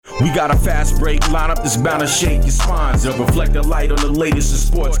We got a fast break lineup that's bound to shake your spines up. Reflect the light on the latest in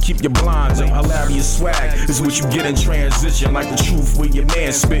sports, keep your blinds up. Hilarious swag is what you get in transition, like the truth with your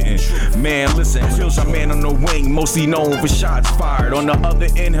man spitting. Man, listen, feels our man on the wing, mostly known for shots fired. On the other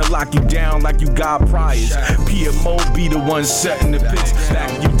end, he'll lock you down like you got priors. PMO be the one setting the pitch,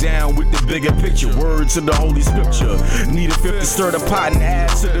 back you down with the bigger picture. Word to the holy scripture. Need a fifth to stir the pot and add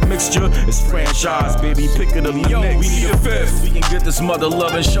to the mixture. It's franchise, baby, pick it up. Yo, we need a fifth. We can get this mother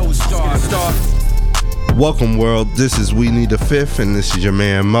loving show started. Welcome, world. This is We Need a Fifth, and this is your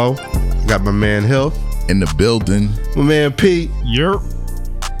man Mo. Got my man Hill in the building. My man Pete. Yep.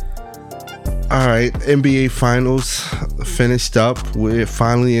 All right, NBA Finals finished up. We're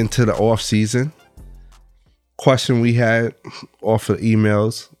finally into the off season. Question we had off of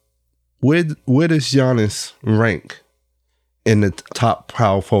emails: Where does Giannis rank in the top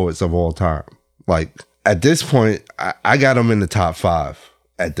power forwards of all time? Like at this point, I got him in the top 5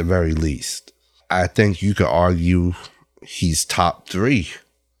 at the very least. I think you could argue he's top 3.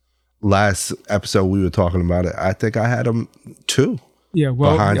 Last episode we were talking about it. I think I had him 2. Yeah,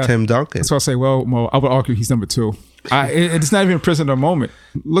 well, behind Tim Duncan. That's why I say, well, Mo, I would argue he's number 2. It's not even a prisoner moment.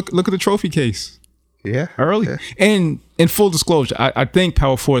 Look at the trophy case. Yeah, early. Yeah. And in full disclosure, I think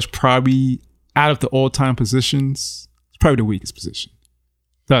power forward is probably out of the all-time positions, it's probably the weakest position.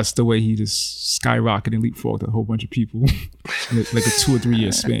 Thus, the way he just skyrocketed and leapfrogged a whole bunch of people like a 2 or 3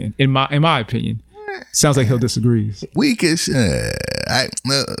 year span. In my opinion, sounds like Hill disagrees. Weakest.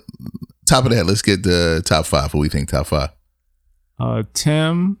 Top of that. Let's get the top 5. What we think top 5?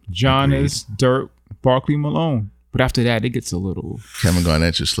 Tim, Giannis, Dirk, Barkley, Malone. But after that, it gets a little. Kevin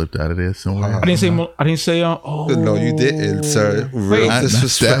Garnett just slipped out of there somewhere. I didn't say. Oh no, you didn't, sir. Real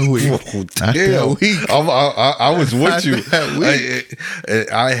disrespectful. Damn, I was with you.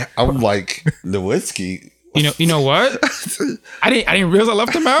 I'm like Lewinsky. You know what? I didn't realize I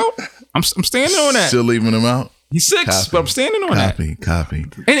left him out. I'm standing on that. Still leaving him out. He's 6, but I'm standing on that. Copy.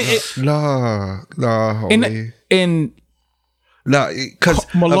 And no, because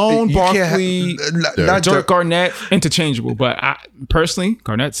Malone, Barkley, Dirk, Garnett, interchangeable. But I personally,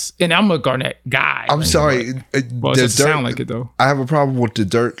 Garnett's, and I'm a Garnett guy. I'm sorry. Well, it doesn't sound like it though. I have a problem with the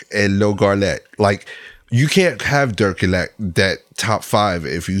Dirk and no Garnett. Like, you can't have Dirk in that top 5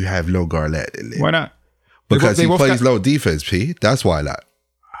 if you have no Garnett in there. Why not? Because he plays low defense, P. That's why not.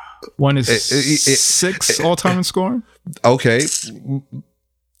 One is 6 all-time in scoring. Okay.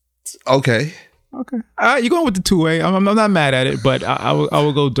 You're going with the 2A. I'm not mad at it, but I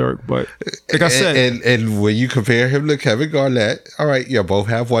will go Dirk. But like I said, and when you compare him to Kevin Garnett, all right, you both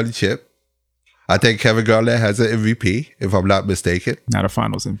have one chip. I think Kevin Garnett has an MVP, if I'm not mistaken. Not a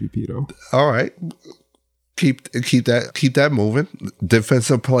Finals MVP though. All right, keep that moving.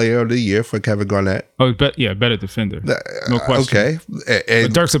 Defensive Player of the Year for Kevin Garnett. Oh, better defender. No question. Okay,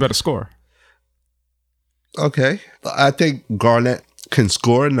 but Dirk's a better scorer. Okay, I think Garnett can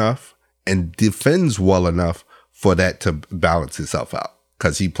score enough and defends well enough for that to balance itself out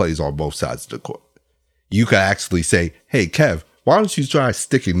because he plays on both sides of the court. You could actually say, hey, Kev, why don't you try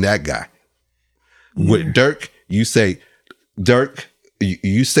sticking that guy? Yeah. With Dirk, you say, Dirk,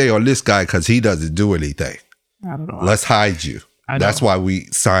 you stay on this guy because he doesn't do anything. I don't know. Let's hide you. That's why we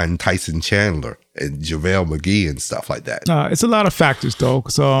signed Tyson Chandler and JaVale McGee and stuff like that. It's a lot of factors, though,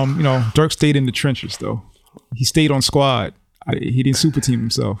 because, Dirk stayed in the trenches, though. He stayed on squad. He didn't super team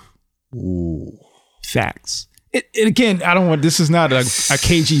himself. Ooh. Facts. And again, I don't want. This is not a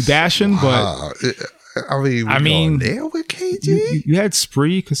KG bashing, but I mean, there with KG. You had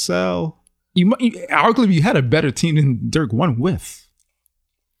Spree, Cassell. Arguably, you had a better team than Dirk won with.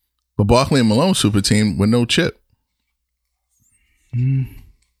 But Barkley and Malone super team with no chip.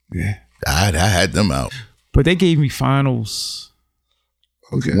 Yeah, I had them out. But they gave me finals.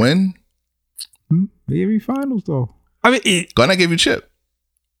 Okay, when? They gave me finals though. I mean, Garnett gave you chip.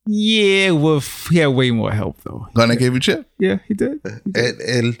 Yeah, he had way more help though. Garnett gave you chip. Yeah, he did.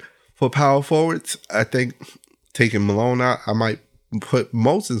 And for power forwards, I think taking Malone out, I might put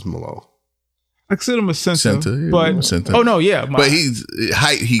Moses Malone. I consider him a center, yeah, but center. Oh no, yeah, but he's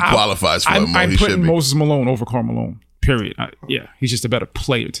height. He qualifies for him. I'm putting Moses Malone over Karl Malone. Period. He's just a better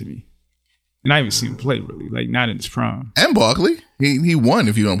player to me. And I haven't seen him play really, like not in his prime. And Barkley, he won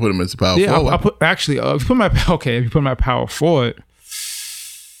if you don't put him as a power forward. I put if you put my power forward.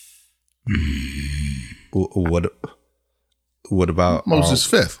 What about Moses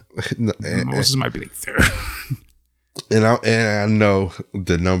fifth? Moses might be like third. And I know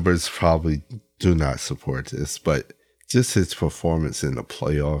the numbers probably do not support this, but just his performance in the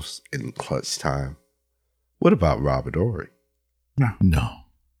playoffs in clutch time. What about Robert Horry? No.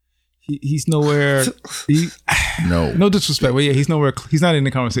 he's nowhere. No disrespect, but yeah, he's nowhere. He's not in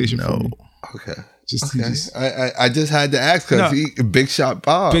the conversation for me. Okay. Just I just had to ask because Big Shot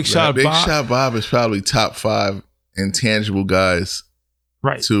Bob. Big Shot Bob is probably top 5 intangible guys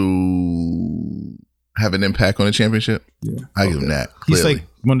right to have an impact on a championship. Yeah, I give him that. Clearly. He's like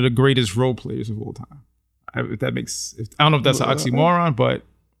one of the greatest role players of all time. If that makes, I don't know if that's an oxymoron, but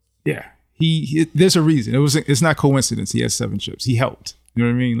yeah, he there's a reason. It's not coincidence. He has 7 chips. He helped. You know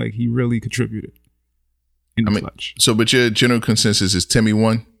what I mean? Like he really contributed in the clutch. So, but your general consensus is Timmy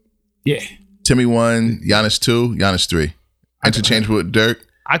 1. Yeah. Timmy 1, Giannis 2, Giannis 3. Interchangeable with Dirk.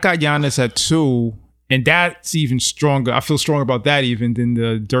 I got Giannis at 2, and that's even stronger. I feel stronger about that even than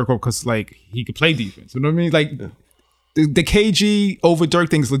the Dirk because like he could play defense. You know what I mean? Like the KG over Dirk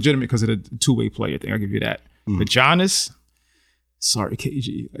thing is legitimate because of the 2-way player thing. I'll give you that. But Giannis, sorry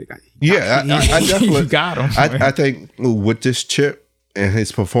KG. Like, I definitely got him. I think with this chip and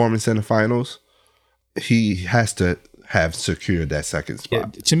his performance in the finals, he has to have secured that second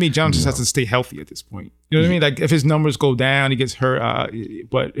spot. Yeah, to me, Giannis just has to stay healthy at this point. You know what I mean? Like if his numbers go down, he gets hurt.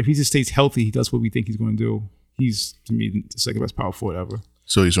 But if he just stays healthy, he does what we think he's going to do. He's, to me, the second best power forward ever.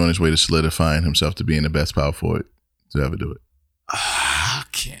 So he's on his way to solidifying himself to being the best power forward to ever do it. I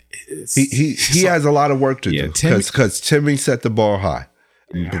can't. He has a lot of work to do because Timmy set the bar high.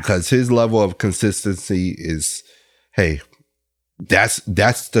 Because his level of consistency is, hey, that's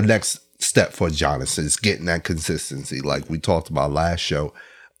the next step for Giannis is getting that consistency. Like we talked about last show,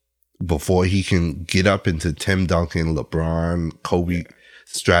 before he can get up into Tim Duncan, LeBron, Kobe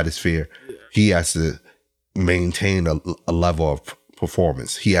stratosphere, he has to maintain a level of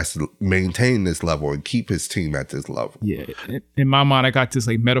performance. He has to maintain this level and keep his team at this level. Yeah, in my mind, I got this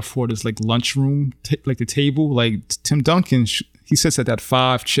like metaphor, this like lunchroom, like the table. Like Tim Duncan, he sits at that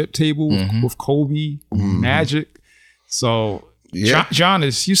 5-chip table with Kobe, Magic. So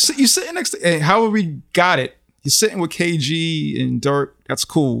Giannis, you sitting next to, however we got it, you're sitting with KG and Dirk. That's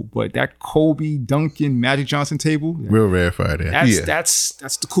cool, but that Kobe, Duncan, Magic Johnson table, real rarefied. That's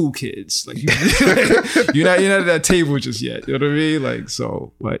the cool kids. Like you're not at that table just yet. You know what I mean? Like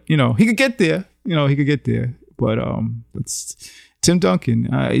so, but you know he could get there. But it's Tim Duncan.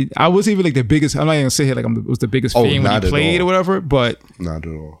 I wasn't even like the biggest. I'm not even gonna say here like was the biggest fan when he played or whatever. But not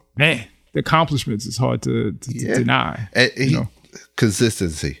at all. Man, the accomplishments is hard to deny.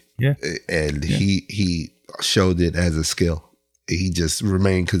 Consistency. Yeah, and he showed it as a skill. He just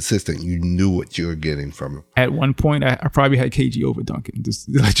remained consistent. You knew what you were getting from him. At one point, I probably had KG over Duncan, just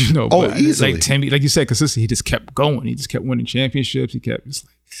to let you know. But easily. Like Timmy, like you said, consistent. He just kept going. He just kept winning championships. He kept just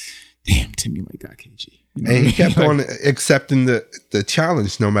like, damn, Timmy might got KG. You know and he kept on accepting the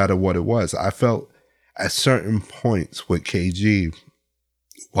challenge no matter what it was. I felt at certain points with KG,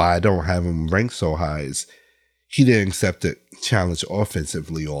 why I don't have him ranked so high is he didn't accept the challenge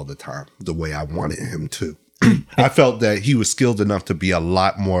offensively all the time the way I wanted him to. I felt that he was skilled enough to be a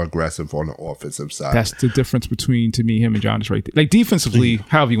lot more aggressive on the offensive side. That's the difference between, to me, him and Giannis right there. Like defensively,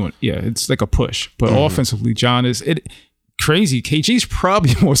 however you want, it's like a push. But offensively, Giannis, crazy. KG's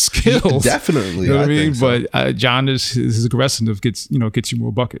probably more skilled. Definitely. You know what I mean? So. But Giannis, his aggressiveness gets you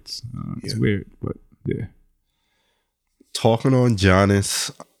more buckets. It's weird, but yeah. Talking on Giannis,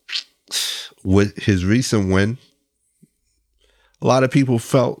 with his recent win, a lot of people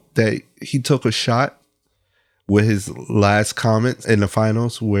felt that he took a shot with his last comments in the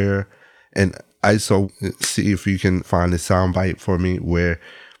finals and ISO, see if you can find a soundbite for me where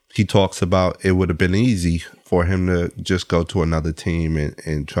he talks about it would have been easy for him to just go to another team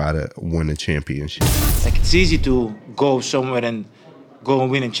and try to win a championship. Like it's easy to go somewhere and go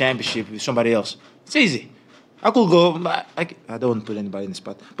and win a championship with somebody else. It's easy. I could go, I don't want to put anybody in the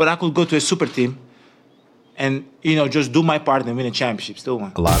spot, but I could go to a super team and, just do my part and win a championship, still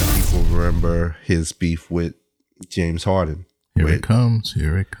win. A lot of people remember his beef with James Harden. Here it comes.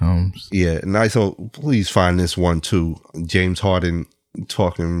 Yeah, and ISO, please find this one too. James Harden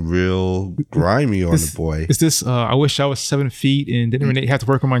talking real grimy on the boy. Is this, I wish I was 7 feet and didn't really have to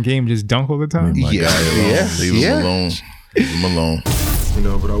work on my game and just dunk all the time? Leave him alone. Leave him alone.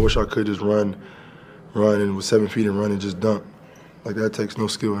 But I wish I could just run and with 7 feet and run and just dunk. Like that takes no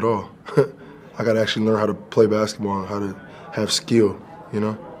skill at all. I got to actually learn how to play basketball and how to have skill,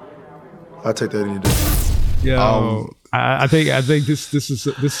 I take that any day. Yeah, I think this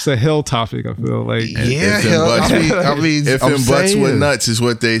is a hill topic. I feel like if them butts were nuts is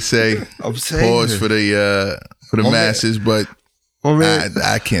what they say. I'm saying pause for the masses, but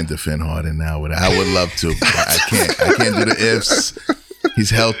I can't defend Harden now. I would love to. I can't do the ifs.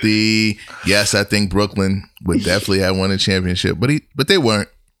 He's healthy. Yes, I think Brooklyn would definitely have won a championship, but they weren't.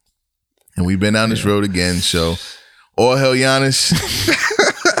 And we've been down this road again. So all hell Giannis.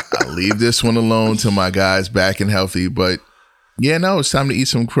 I I'll leave this one alone till my guy's back and healthy. But yeah, no, it's time to eat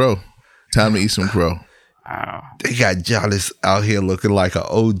some crow. They got Giannis out here looking like an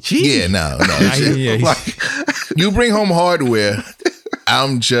OG. Yeah, no. You bring home hardware.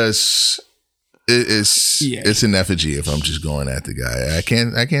 I'm just. It's an effigy if I'm just going at the guy. I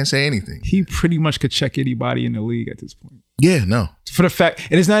can't say anything. He pretty much could check anybody in the league at this point. Yeah, no. For the fact,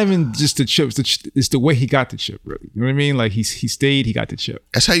 and it's not even just the chips. It's the way he got the chip, really. You know what I mean? Like he stayed, he got the chip.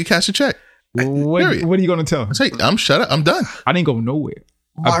 That's how you cash a check. What are you going to tell him? I'm shut up. I'm done. I didn't go nowhere.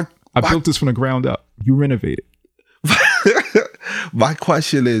 I built this from the ground up. You renovated. My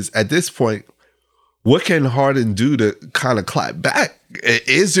question is, at this point, what can Harden do to kind of clap back?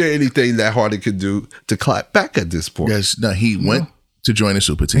 Is there anything that Harden could do to clap back at this point? Yes, no, he went to join a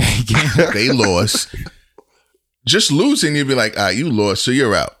super team. They lost. Just losing, you'd be like, you lost, so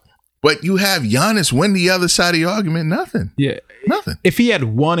you're out. But you have Giannis win the other side of your argument, nothing. Yeah. Nothing. If he had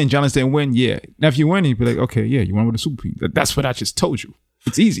won and Giannis didn't win, yeah. Now, if you win, he'd be like, okay, yeah, you won with a super team. That's what I just told you.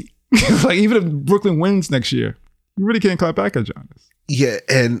 It's easy. Like, even if Brooklyn wins next year, you really can't clap back at Giannis. Yeah,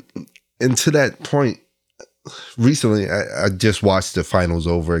 and to that point, recently, I just watched the finals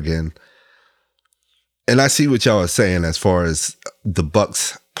over again. And I see what y'all are saying as far as the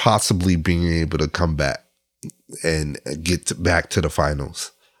Bucks possibly being able to come back and get back to the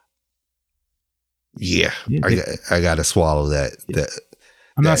finals. Yeah, I got to swallow that. Yeah.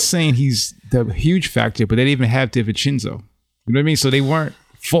 I'm not saying he's the huge factor, but they didn't even have DiVincenzo. You know what I mean? So they weren't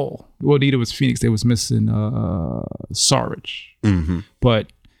full. Well, neither was Phoenix. They was missing Saric. Mm-hmm.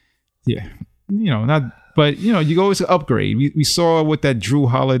 But yeah, you always upgrade. We saw what that Drew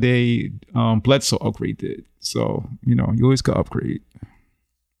Holiday Bledsoe upgrade did. So, you always got upgrade.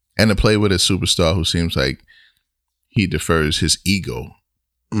 And to play with a superstar who seems like he defers his ego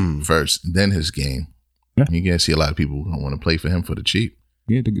first, then his game. Yeah. You can see a lot of people who don't want to play for him for the cheap.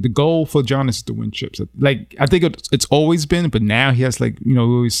 Yeah, the goal for Giannis is to win chips. Like, I think it's always been, but now he has, like, we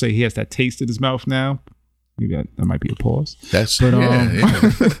always say he has that taste in his mouth now. Maybe that might be a pause. Definitely.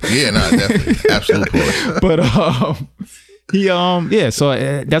 Absolute pause. But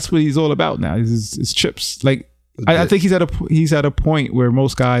so that's what he's all about now. Is chips. Like, I think he's at a point where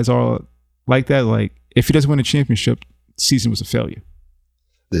most guys are like that. Like, if he doesn't win a championship, season was a failure.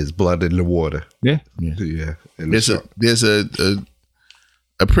 There's blood in the water. Yeah. There's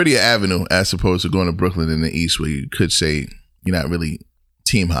a prettier avenue as opposed to going to Brooklyn in the East, where you could say you're not really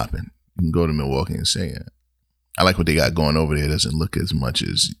team hopping. You can go to Milwaukee and say, I like what they got going over there. It doesn't look as much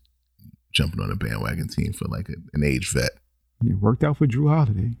as jumping on a bandwagon team for like an age vet. It worked out for Drew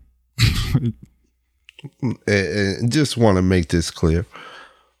Holiday. And just want to make this clear.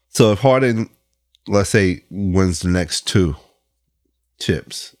 So if Harden, let's say, wins the next 2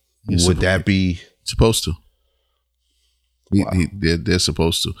 chips, would that be supposed to? Wow. They're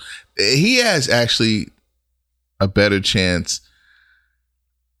supposed to. He has actually a better chance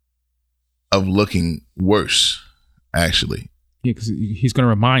of looking worse, actually. Yeah, because he's going to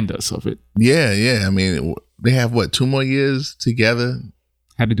remind us of it. Yeah. I mean, they have, 2 more years together?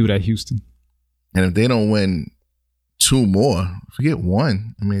 Had to do that, Houston. And if they don't win 2 more, forget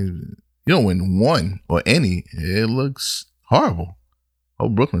 1. I mean, you don't win 1 or any, it looks horrible. Whole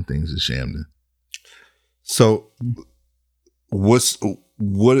Brooklyn thing's a sham. So, what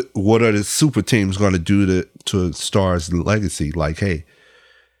are the super teams going to do to a star's legacy? Like, hey,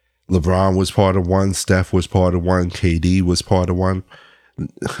 LeBron was part of one, Steph was part of one, KD was part of one.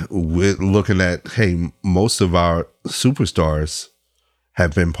 We're looking at, hey, most of our superstars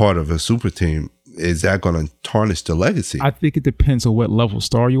have been part of a super team. Is that going to tarnish the legacy? I think it depends on what level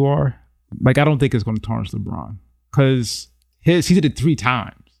star you are. Like, I don't think it's going to tarnish LeBron because he did it 3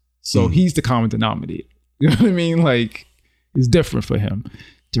 times. So he's the common denominator. You know what I mean? Like, it's different for him.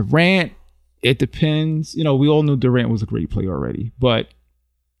 Durant, it depends. We all knew Durant was a great player already, but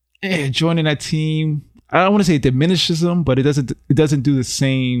joining that team, I don't want to say it diminishes him, but it doesn't do the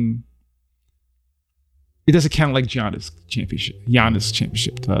same. It doesn't count like Giannis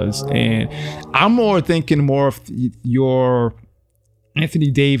championship does. And I'm thinking more of your Anthony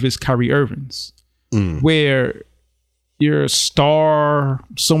Davis, Kyrie Irvings, where you're a star,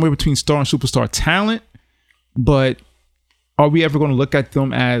 somewhere between star and superstar talent, but are we ever going to look at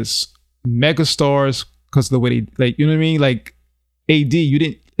them as mega stars because of the way they, like, you know what I mean? Like, AD,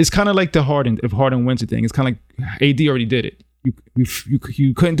 it's kind of like the Harden, if Harden wins a thing, it's kind of like AD already did it.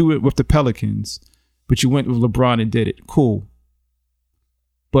 You couldn't do it with the Pelicans, but you went with LeBron and did it. Cool.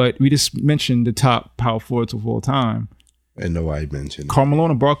 But we just mentioned the top power forwards of all time. And nobody mentioned Carmelo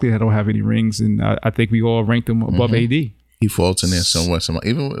and Barkley don't have any rings, and I think we all ranked them above AD. He falls in there somewhere.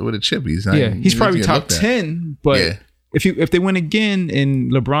 Even with a chip, he's not. Yeah, he's probably top 10, but if they win again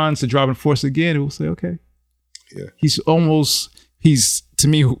and LeBron's the driving force again, we'll say, okay. Yeah. He's to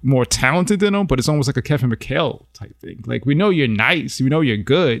me more talented than him, but it's almost like a Kevin McHale type thing. Like, we know you're nice, we know you're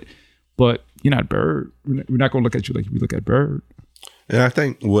good, but you're not Bird. We're not going to look at you like we look at Bird. And I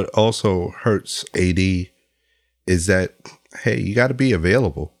think what also hurts AD is that, hey, you got to be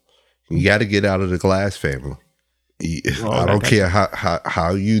available. You got to get out of the Glass family. I don't care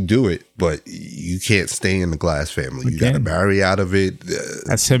how you do it, but you can't stay in the Glass family. You got to marry out of it.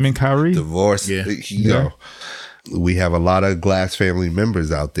 That's him and Kyrie. Divorce. Yeah. You know, we have a lot of Glass family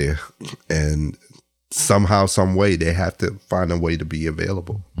members out there, and somehow, some way, they have to find a way to be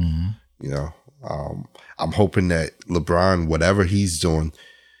available. Mm-hmm. You know, I'm hoping that LeBron, whatever he's doing,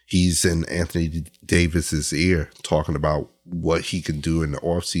 he's in Anthony Davis's ear talking about what he can do in the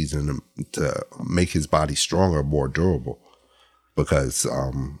offseason to make his body stronger, more durable. Because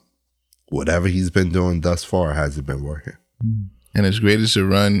whatever he's been doing thus far hasn't been working. And as great as a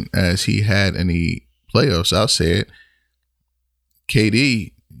run as he had in the playoffs, I'll say it,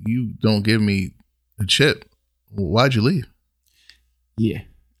 KD, you don't give me a chip. Why'd you leave? Yeah.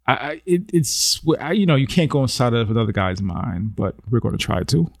 It's you know, you can't go inside of another guy's mind, but we're going to try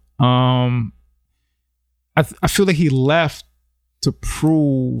to. I feel like he left to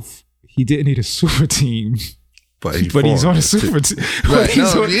prove he didn't need a super team, but he's on a super team. Right. You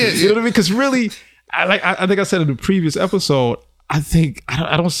know what I mean? Because really, I think I said in the previous episode, I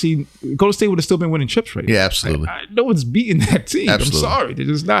don't see Golden State would have still been winning chips right now. Yeah, absolutely. No one's beating that team. Absolutely. I'm sorry, they're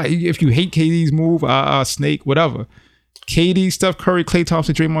just not. If you hate KD's move, Snake, whatever. KD, Steph Curry, Klay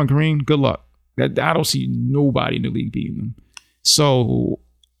Thompson, Draymond Green, good luck. I don't see nobody in the league beating them. So,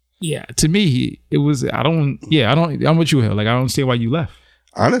 yeah, to me, it was, I'm with you, Hill. Like, I don't see why you left.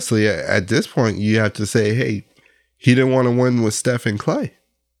 Honestly, at this point, you have to say, hey, he didn't want to win with Steph and Klay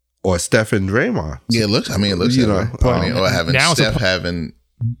or Steph and Draymond. Yeah, it looks you know, or having Steph having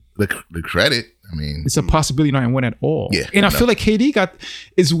the credit. I mean, it's a possibility not to win at all. Yeah, and I feel like KD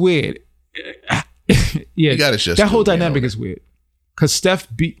it's weird. Yeah, that whole dynamic is weird because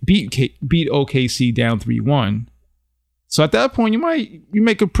Steph beat OKC down 3-1. So at that point, you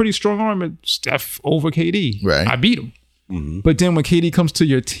make a pretty strong argument. Steph over KD, right? I beat him, but then when KD comes to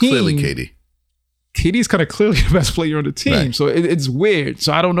your team, clearly KD's kind of clearly the best player on the team. Right. So it's weird.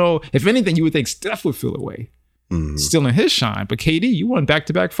 So I don't know. If anything, you would think Steph would feel away, still in his shine. But KD, you won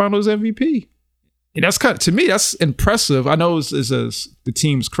back-to-back Finals MVP, and that's to me that's impressive. I know the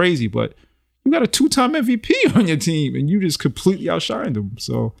team's crazy, but you got a 2-time MVP on your team, and you just completely outshined them.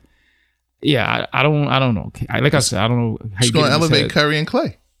 So, yeah, I don't know. Like I said, I don't know how it's going to elevate Curry and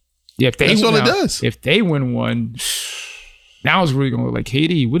Klay. Yeah, that's all it does. If they win one, now it's really going to look like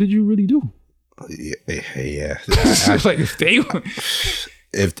KD. What did you really do? Yeah. Like if they,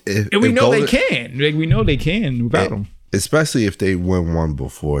 and we know they can. Like we know they can without them. Especially if they win one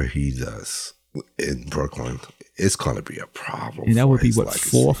before he does in Brooklyn, it's going to be a problem. And that would be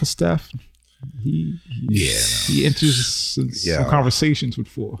 4 for Steph. He enters some conversations with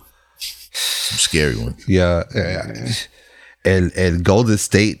 4. Some scary ones. Yeah. And Golden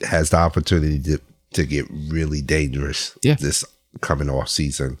State has the opportunity to get really dangerous this coming off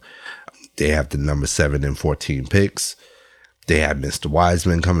season. They have the number 7 and 14 picks. They have Mr.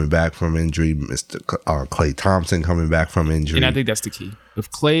 Wiseman coming back from injury, Mr. Klay Thompson coming back from injury. And I think that's the key. If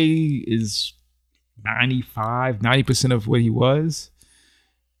Klay is 90% of what he was,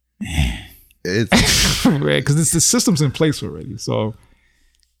 man. It's because the system's in place already. So,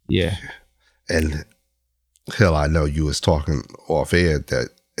 yeah. And Hill, I know you was talking off air that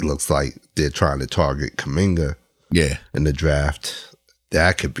it looks like they're trying to target Kuminga. Yeah. In the draft.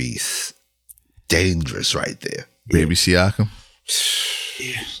 That could be dangerous right there. Maybe Siakam.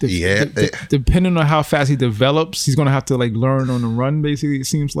 Yeah. Depending on how fast he develops, he's going to have to like learn on the run, basically, it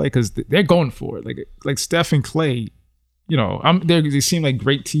seems like, because they're going for it. Like Steph and Klay, you know, they seem like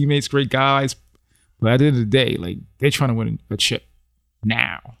great teammates, great guys. But at the end of the day, like they're trying to win a chip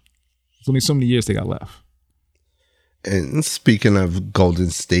now. There's only so many years they got left. And speaking of Golden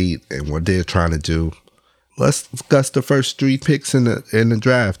State and what they're trying to do, let's discuss the first 3 picks in the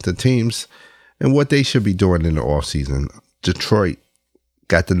draft, the teams, and what they should be doing in the offseason. Detroit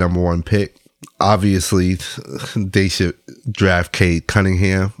got the number 1 pick. Obviously, they should draft Cade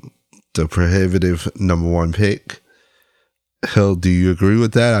Cunningham, the prohibitive number 1 pick. Hill, do you agree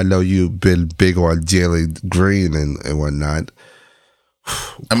with that? I know you've been big on Jalen Green and whatnot.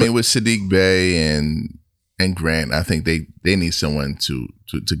 I mean, with Sadiq Bey and Grant, I think they need someone to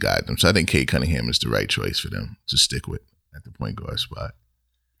guide them. So I think Cade Cunningham is the right choice for them to stick with at the point guard spot.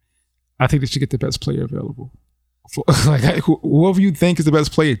 I think they should get the best player available Whoever you think is the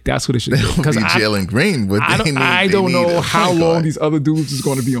best player, that's what it should be. Because Jalen Green, but I don't know how long these other dudes is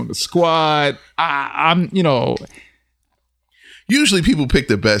going to be on the squad. I'm Usually people pick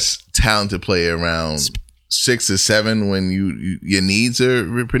the best talented player around 6 or 7 when your needs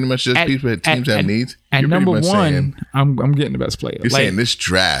are pretty much just people teams have needs. At number 1, I'm getting the best player. You're saying this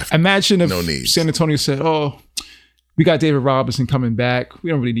draft. Imagine if San Antonio said, "Oh, we got David Robinson coming back.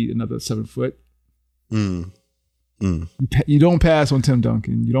 We don't really need another 7-foot." You don't pass on Tim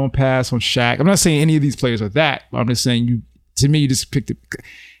Duncan. You don't pass on Shaq. I'm not saying any of these players are that. But I'm just saying you just picked it.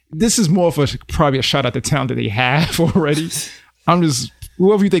 This is more of probably a shot at the talent that they have already.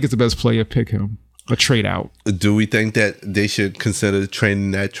 Whoever you think is the best player, pick him or trade out. Do we think that they should consider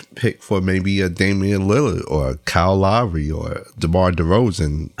trading that pick for maybe a Damian Lillard or a Kyle Lowry or DeMar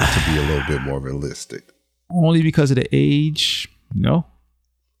DeRozan to be a little bit more realistic? Only because of the age? No.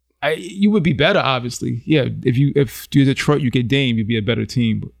 You would be better, obviously. Yeah, if you're Detroit, you get Dame, you'd be a better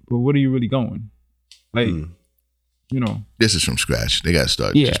team. But what are you really going? This is from scratch. They got to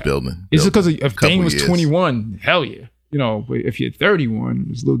start just building. It's because if Dame was 21, hell yeah. But if you're 31,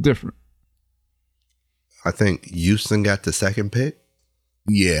 it's a little different. I think Houston got the second pick.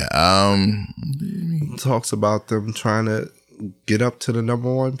 Yeah. Talks about them trying to get up to the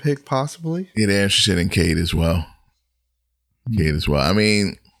number 1 pick, possibly. Yeah, they're interested in Cade as well. I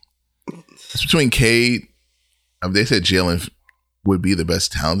mean, it's between Cade. They said Jalen would be the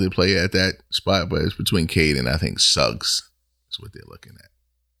best talented player at that spot, but it's between Cade and I think Suggs. That's what they're looking at.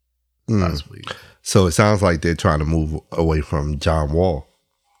 Possibly. So it sounds like they're trying to move away from John Wall.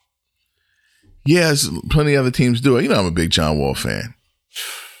 Yeah, as plenty of other teams do it. I'm a big John Wall fan.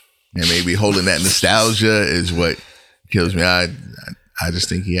 And maybe holding that nostalgia is what kills me. I just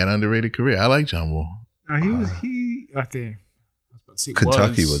think he had an underrated career. I like John Wall. I think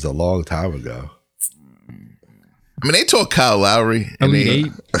Kentucky was a long time ago. I mean, they talk Kyle Lowry and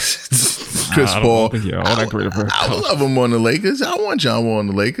Chris Paul. I would love him on the Lakers. I want John Wall on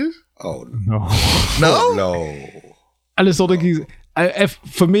the Lakers. Oh no! I just don't think he's.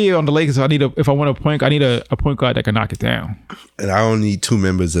 For me on the Lakers, if I want a point, I need a point guard that can knock it down. And I only need 2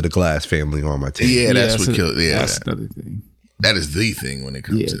 members of the Glass family on my team. Yeah, that's what kills. Yeah, that's another thing. That is the thing when it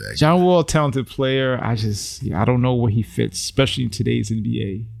comes to that. John Wall, talented player. I don't know where he fits, especially in today's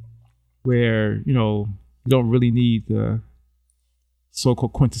NBA, where you don't really need the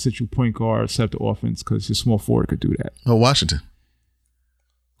so-called quintessential point guard set up the offense because your small forward could do that. Oh, Washington.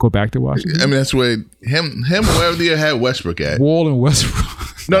 Go back to Washington. I mean, that's where him wherever they had Westbrook at. Wall and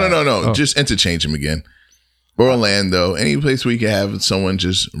Westbrook. No. Oh. Just interchange him again. Or Orlando. Any place where you can have someone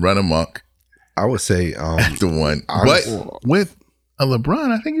just run amok. I would say after one. But with a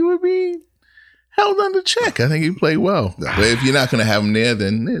LeBron, I think he would be held under check. I think he'd play well. But if you're not going to have him there,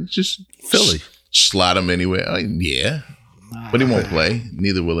 then just Philly. Slot him anywhere. Yeah. But he won't play.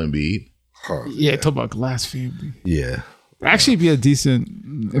 Neither will Embiid. Talk about Glass family. Yeah. Actually be a decent,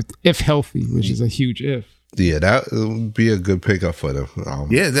 if healthy, which is a huge if. Yeah, that would be a good pickup for them.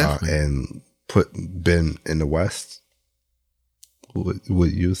 Definitely. And put Ben in the West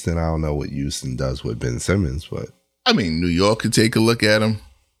with Houston. I don't know what Houston does with Ben Simmons, but I mean, New York could take a look at him.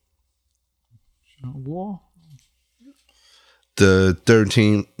 The third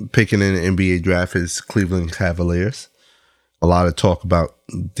team picking in the NBA draft is Cleveland Cavaliers. A lot of talk about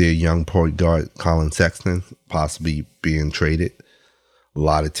their young point guard, Colin Sexton, possibly being traded. A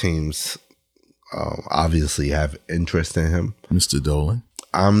lot of teams obviously have interest in him. Mr. Dolan.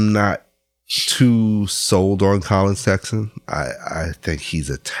 I'm not too sold on Colin Sexton. I think he's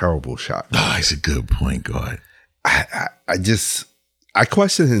a terrible shot. Oh, he's a good point guard. I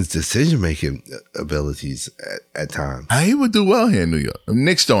question his decision-making abilities at times. He would do well here in New York.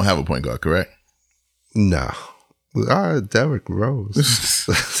 Knicks don't have a point guard, correct? No. Derrick Rose.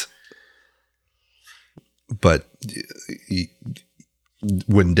 But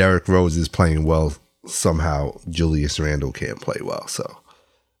when Derrick Rose is playing well, somehow Julius Randle can't play well. So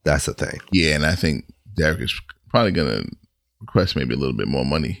that's the thing. Yeah, and I think Derrick is probably going to request maybe a little bit more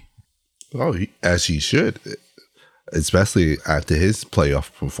money. Oh, as he should, especially after his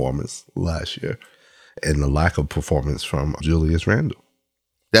playoff performance last year and the lack of performance from Julius Randle.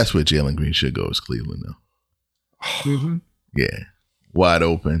 That's where Jalen Green should go, is Cleveland, though. Mm-hmm. Yeah. Wide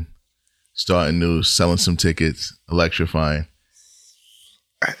open. Starting new, selling some tickets, electrifying.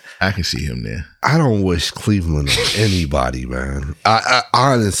 I can see him there. I don't wish Cleveland on anybody, man. I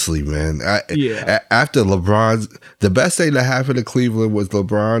honestly, man. After LeBron, the best thing that happened to Cleveland was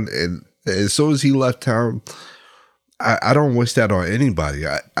LeBron, and as soon as he left town, I don't wish that on anybody.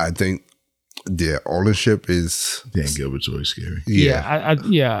 I think their ownership is Dan Gilbert's always scary. I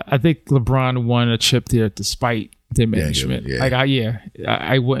think LeBron won a chip there despite their management. Yeah. Like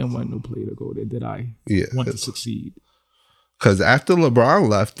I wouldn't want no player to go there that I want to succeed. Because after LeBron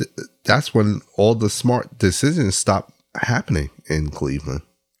left, that's when all the smart decisions stopped happening in Cleveland.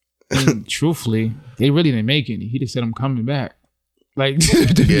 And truthfully, they really didn't make any. He just said, I'm coming back. Like,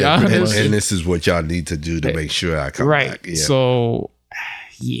 to be honest. And this is what y'all need to do to make sure I come back. Yeah. So,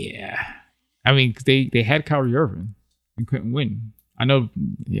 yeah. I mean, they had Kyrie Irving and couldn't win. I know,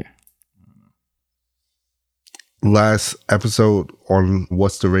 yeah. Last episode on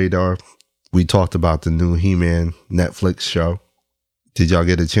What's the Radar, we talked about the new He-Man Netflix show. Did y'all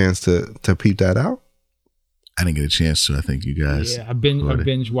get a chance to peep that out? I didn't get a chance to. I think you guys. Yeah, I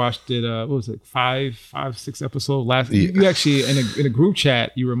binge watched it. What was it? 6 episodes. You actually in a group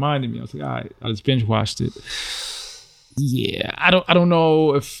chat. You reminded me. I was like, all right, I just binge watched it. Yeah, I don't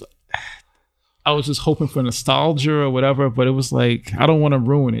know if I was just hoping for nostalgia or whatever, but it was like I don't want to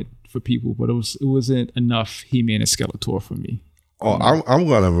ruin it for people, but it wasn't enough He-Man and Skeletor for me. Oh, I'm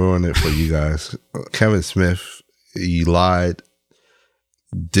gonna ruin it for you guys. Kevin Smith, you lied.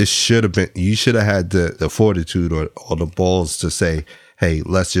 This should have been. You should have had the fortitude or the balls to say, "Hey,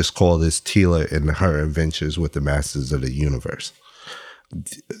 let's just call this Teela and her adventures with the Masters of the Universe."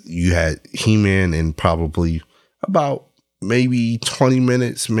 You had He-Man in probably about maybe 20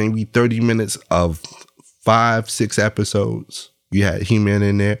 minutes, maybe 30 minutes of 5-6 episodes. You had He-Man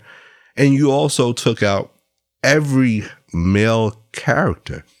in there, and you also took out every male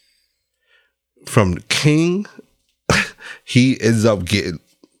character from King. He ends up getting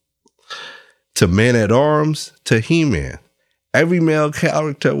to Man-at-Arms to He-Man. Every male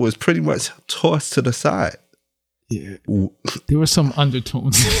character was pretty much tossed to the side. Yeah, there were some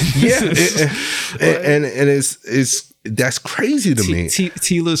undertones. Yeah, and it's that's crazy to me.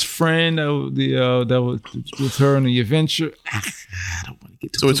 Teela's friend, that was with her in the adventure. I don't want to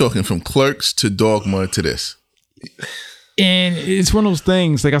get. So we're talking from Clerks to Dogma to this. And it's one of those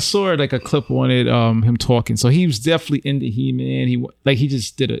things. Like I saw like a clip on it, him talking. So he was definitely into He-Man. He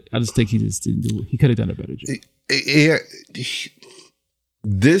just did it. I just think he just didn't do it. He could have done a better job. Yeah,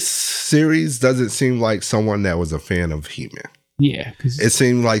 this series doesn't seem like someone that was a fan of He-Man. Yeah, it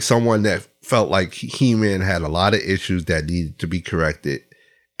seemed like someone that felt like He-Man had a lot of issues that needed to be corrected,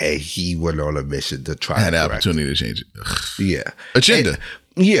 and he went on a mission to try. Had the opportunity to change it. Yeah, agenda.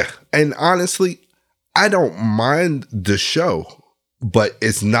 And honestly, I don't mind the show, but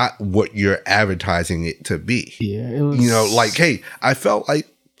it's not what you're advertising it to be. Yeah, it was, like, hey, I felt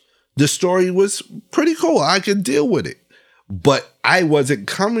like the story was pretty cool. I could deal with it, but I wasn't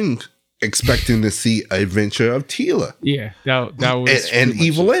expecting to see an adventure of Teela. Yeah, that was and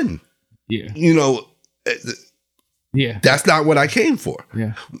Evelyn. Yeah, yeah, that's not what I came for.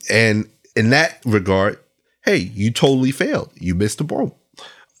 Yeah, and in that regard, hey, you totally failed. You missed the boat.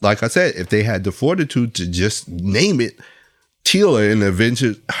 Like I said, if they had the fortitude to just name it Teela and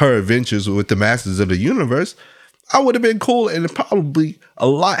her adventures with the Masters of the Universe, I would have been cool and probably a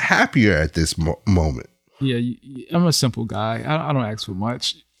lot happier at this moment. Yeah, I'm a simple guy. I don't ask for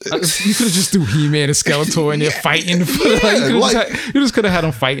much. You could have just threw He-Man and Skeletor in there fighting. You just could have had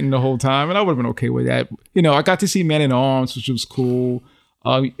them fighting the whole time, and I would have been okay with that. I got to see Man-at-Arms, which was cool.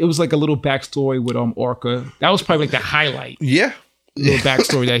 It was like a little backstory with Orca. That was probably like the highlight. Yeah. Little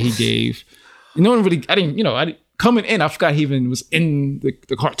backstory that he gave. No one really, I didn't coming in, I forgot he even was in the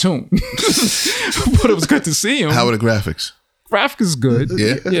cartoon. But it was good to see him. How were the graphics? Graphics is good.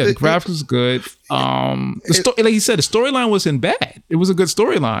 Yeah. The graphics is good. Like you said, the storyline wasn't bad. It was a good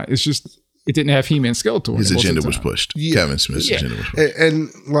storyline. It's just, it didn't have He-Man Skeletor. His agenda was pushed. Yeah. Kevin Smith's agenda was pushed. And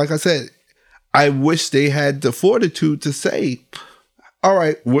like I said, I wish they had the fortitude to say, all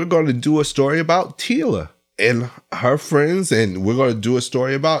right, we're going to do a story about Teela and her friends, and we're going to do a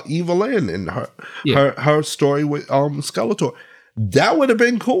story about Evelyn and her story with Skeletor. That would have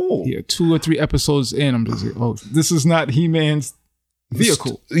been cool. Yeah, 2 or 3 episodes in, I'm just like, oh, this is not He-Man's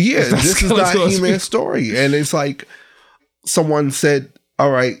vehicle. This is not He-Man's story. And it's like someone said,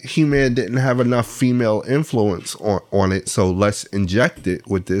 all right, He-Man didn't have enough female influence on it, so let's inject it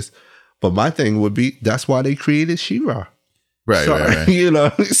with this. But my thing would be, that's why they created She-Ra. Right.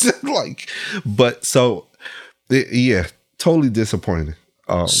 It's like, but so... Yeah, totally disappointing.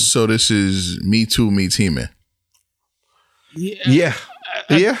 So this is Me Too meets He-Man. Yeah.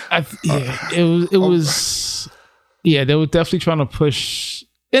 It was. Yeah, they were definitely trying to push,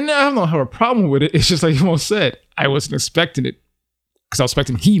 and I don't have a problem with it. It's just like you almost said, I wasn't expecting it because I was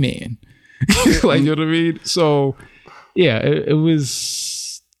expecting He-Man. Like, you know what I mean? So yeah, it was.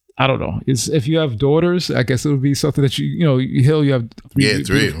 I don't know. If you have daughters, I guess it would be something that you have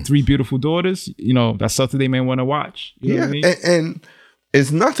three beautiful daughters. That's something they may want to watch. You know what I mean? And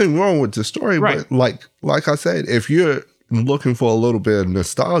There's nothing wrong with the story, Right. but like I said, if you're looking for a little bit of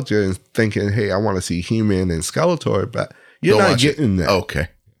nostalgia and thinking, hey, I want to see He-Man and Skeletor, but you're Don't not watch it. getting that. Okay.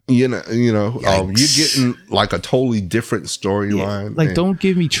 You're getting like a totally different storyline. Like, and- don't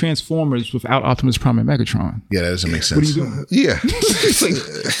give me Transformers without Optimus Prime and Megatron. Yeah, that doesn't make sense. What are you doing? Yeah. That's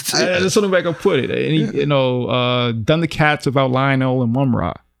the only way I can put it. And Thundercats without Lionel and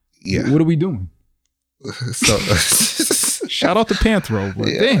Mumra. Yeah. What are we doing? So Shout out to Panthro, but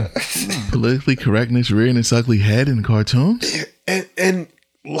damn. Politically correctness rearing its ugly head in cartoons? and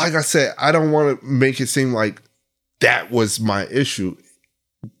like I said, I don't want to make it seem like that was my issue.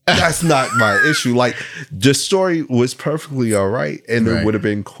 That's not my issue. Like, the story was perfectly all right, and Right. it would have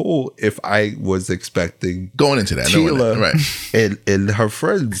been cool if I was expecting Going into that. knowing Teela that. Right. and her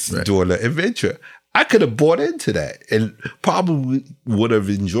friends Right. doing an adventure. I could have bought into that and probably would have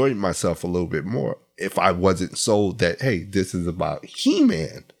enjoyed myself a little bit more if I wasn't sold that, hey, this is about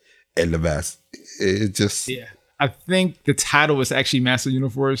He-Man and the Master. It just Yeah. I think the title is actually Master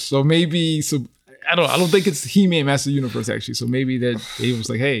Universe. So maybe I don't think it's He-Man Master Universe actually. So maybe that they was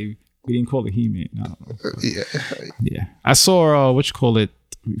like, hey, we didn't call it He-Man. I don't know. yeah. Yeah. I saw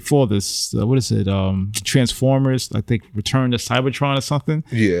before this, what is it? Transformers, I think Return to Cybertron or something.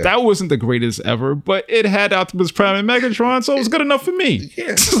 Yeah. That wasn't the greatest ever, but it had Optimus Prime and Megatron, so it was good enough for me.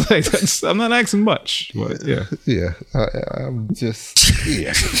 Yeah. I'm not asking much, but yeah. Yeah, I'm just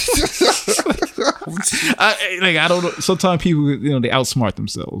yeah. I don't know. Sometimes people, they outsmart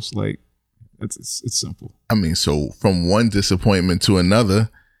themselves. Like, it's simple. I mean, so from one disappointment to another,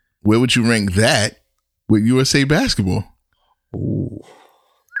 where would you rank that with USA Basketball? Ooh.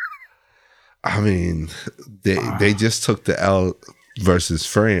 I mean, they just took the L versus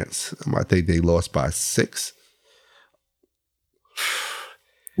France. I think they lost by 6.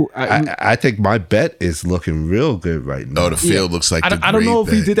 I think my bet is looking real good right now. Oh, the field looks like I don't know if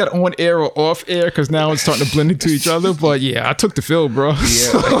he did that on air or off air because now it's starting to blend into each other. But yeah, I took the field, bro.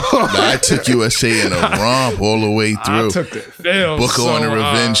 I took USA in a romp all the way through. I took the field. Booker on a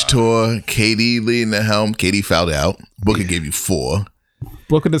revenge tour. KD leading the helm. KD fouled out. Booker gave you 4.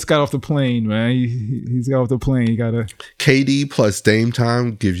 Booker just got off the plane, man. He's got off the plane. He got KD plus Dame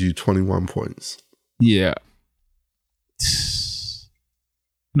time gives you 21 points. Yeah.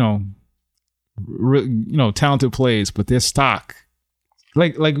 Talented plays, but their stock,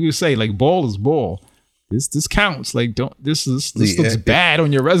 like you say, like ball is ball. This counts. Like this looks bad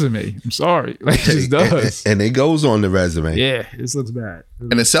on your resume. I'm sorry, like it just does, and it goes on the resume. Yeah, this looks bad.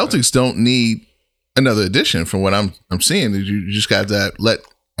 And the Celtics don't need another addition from what I'm seeing. You just got to let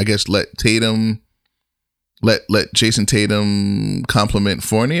Jason Tatum compliment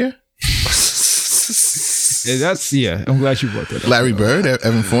Fournier. I'm glad you brought that up. Larry Bird,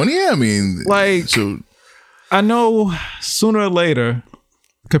 Evan Fournier. I mean, I know sooner or later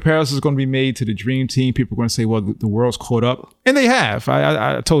comparisons are going to be made to the Dream Team. People are going to say, well, the world's caught up. And they have.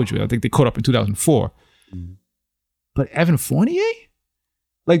 I told you. I think they caught up in 2004. Mm-hmm. But Evan Fournier?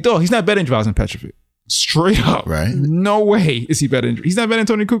 Like, dog, he's not better than Drazen Petrovic. Straight up. Right. No way is he better than... He's not better than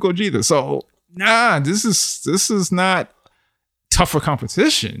Tony Kukoc either. So, this is not tougher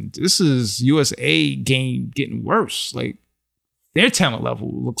competition. This is USA game getting worse. Like, their talent level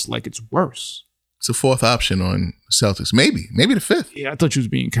looks like it's worse. It's a 4th option on Celtics. Maybe the 5th. Yeah, I thought you was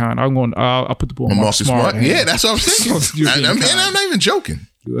being kind. I'll put the ball on Marcus Smart. Yeah, that's what I'm saying. I'm not even joking.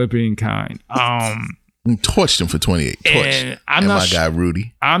 You are being kind. Torched him for 28. Torched. And my guy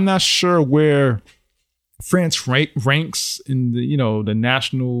Rudy. I'm not sure where France ranks in the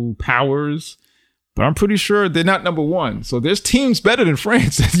national powers, but I'm pretty sure they're not number 1. So there's teams better than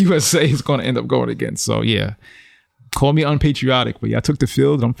France that USA is going to end up going against. So yeah, call me unpatriotic, but yeah, I took the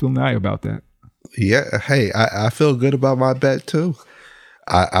field and I'm feeling nice about that. Yeah, hey, I feel good about my bet too.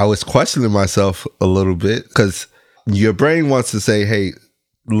 I was questioning myself a little bit because your brain wants to say, hey,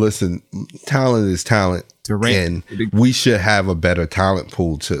 listen, talent is talent. Durant. And we should have a better talent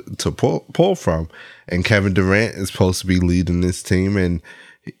pool to pull from. And Kevin Durant is supposed to be leading this team. And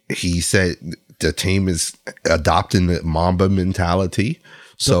he said the team is adopting the Mamba mentality.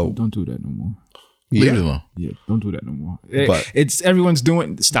 So don't do that no more. Leave it alone. Yeah, don't do that no more. It's everyone's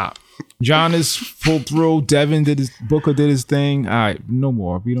doing. Stop. John is full through. Devin Booker did his thing. All right, no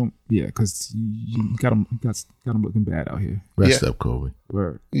more. We don't. Yeah, because you got him looking bad out here. Rest up, Kobe.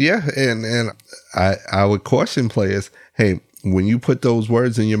 Word. Yeah, and I would caution players. Hey, when you put those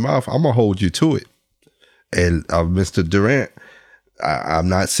words in your mouth, I'm gonna hold you to it. And Mr. Durant, I'm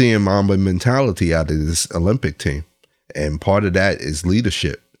not seeing Mamba mentality out of this Olympic team, and part of that is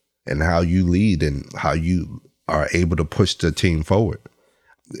leadership and how you lead and how you are able to push the team forward.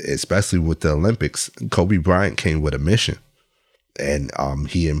 Especially with the Olympics, Kobe Bryant came with a mission. and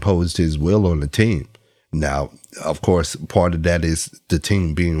he imposed his will on the team. Now, of course, part of that is the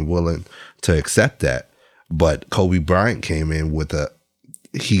team being willing to accept that. But Kobe Bryant came in with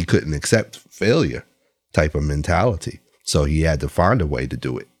he couldn't accept failure type of mentality. So he had to find a way to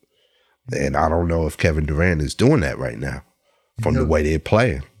do it. And I don't know if Kevin Durant is doing that right now from the way they're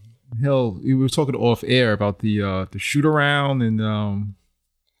playing. Hell, we were talking off air about the shoot around and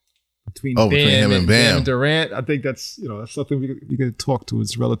between him and Bam and Durant. I think that's that's something we could talk to.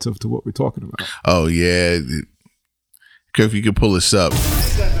 It's relative to what we're talking about. Oh yeah, Kirk, you could pull this up.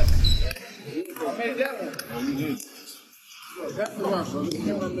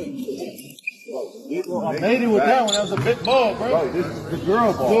 I made it with that one. That was a big ball, bro. This is the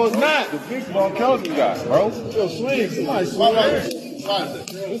girl ball. No, it's not. The big ball Kelvin got, bro. Yo, swing. Somebody swing that.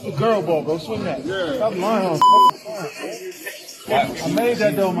 This is the girl ball, bro. Swing that. Stop lying on. I made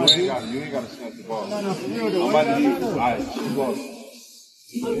that though, my dude. You ain't got to snap the ball. No, for real though.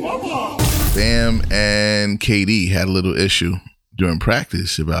 Bam and KD had a little issue during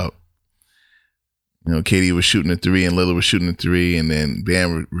practice about, KD was shooting a three and Lillard was shooting a three, and then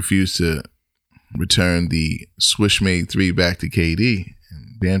Bam refused to return the swish-made three back to KD.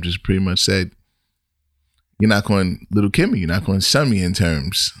 And Bam just pretty much said, you're not going little Kimmy, you're not going to sun me in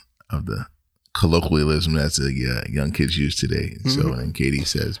terms of the colloquialism that the young kids use today. Mm-hmm. So then KD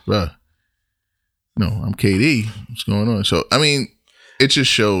says, bruh, no, I'm KD. What's going on? So, I mean, it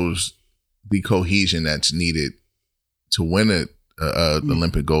just shows the cohesion that's needed to win the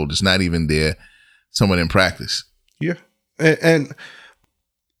Olympic gold. It's not even there. Someone in practice. Yeah. And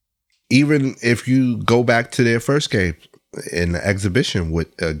even if you go back to their first game in the exhibition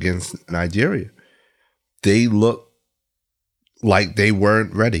against Nigeria, they looked like they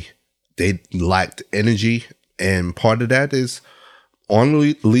weren't ready. They lacked energy. And part of that is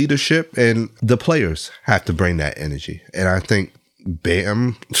on leadership, and the players have to bring that energy. And I think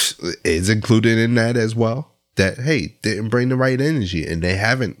Bam is included in that as well. That, hey, they didn't bring the right energy, and they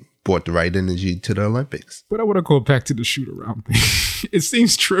haven't brought the right energy to the Olympics. But I want to go back to the shoot around thing. It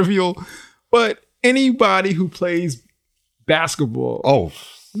seems trivial, but anybody who plays basketball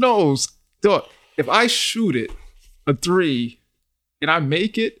knows, dog, if I shoot it a three and I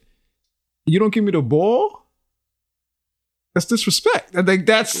make it, you don't give me the ball, that's disrespect. I think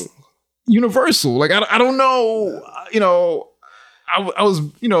that's universal. Like, I don't know, I was,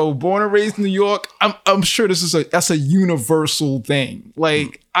 born and raised in New York. I'm sure that's a universal thing.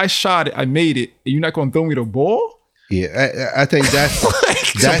 Like, I shot it, I made it, and you're not going to throw me the ball? Yeah, I think that's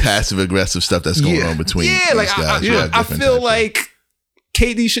some passive aggressive stuff that's going on between these guys. I feel like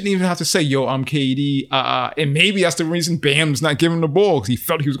KD shouldn't even have to say, yo, I'm KD. And maybe that's the reason Bam's not giving him the ball, because he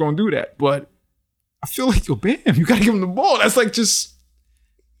felt he was going to do that. But I feel like, yo, Bam, you got to give him the ball. That's like just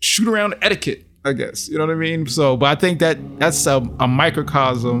shoot around etiquette, I guess. You know what I mean? So, but I think that's a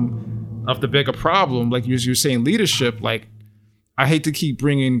microcosm of the bigger problem. Like you're saying, leadership. Like, I hate to keep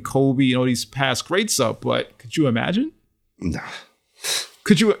bringing Kobe and all these past greats up, but could you imagine? Nah.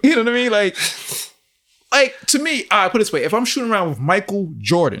 Could you know what I mean? Like to me, I put it this way: if I'm shooting around with Michael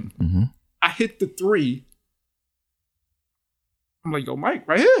Jordan, mm-hmm. I hit the three. I'm like, yo, Mike,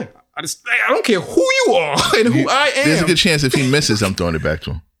 right here. I don't care who you are and who I am. There's a good chance if he misses, I'm throwing it back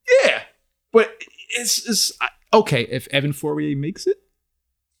to him. Yeah, but it's okay if Evan Fournier makes it.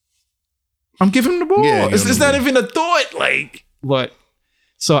 I'm giving him the ball. Yeah, it's not even a thought. Like, but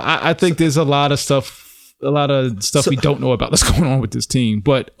so I think there's a lot of stuff we don't know about that's going on with this team.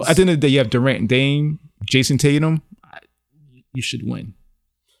 But at the end of the day, you have Durant and Dame, Jason Tatum. You should win.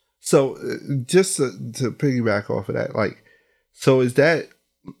 So just to piggyback off of that, like, so is that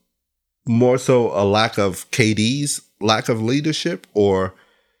more so a lack of KD's lack of leadership, or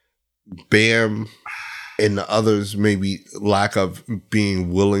Bam and the others maybe lack of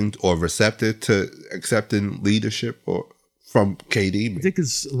being willing or receptive to accepting leadership or from KD? I think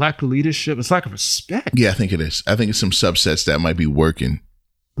it's lack of leadership. It's lack of respect. Yeah, I think it is. I think it's some subsets that might be working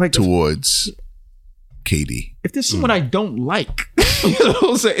towards KD. If there's someone I don't like, you know what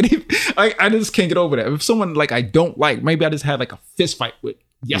I'm saying? I just can't get over that. If someone like I don't like, maybe I just had like a fist fight with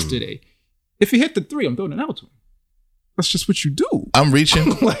yesterday. If he hit the three, I'm throwing it out to him. That's just what you do. I'm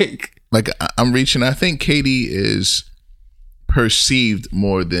reaching. I'm reaching. I think KD is perceived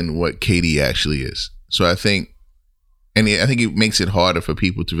more than what KD actually is. So I think it makes it harder for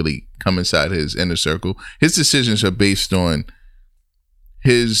people to really come inside his inner circle. His decisions are based on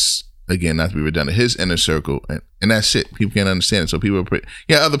his, again, not to be redundant, his inner circle, and that's it. People can't understand it. So people are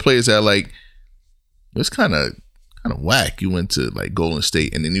other players that are like, it's kind of whack. You went to like Golden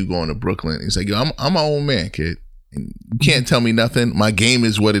State and then you going to Brooklyn. He's like, yo, I'm my own man, kid. And you can't tell me nothing. My game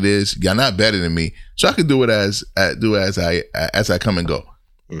is what it is. Y'all not better than me, so I can do it as I come and go.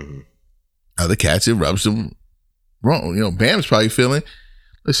 Mm-hmm. Other cats, it rubs them wrong. You know, Bam's probably feeling.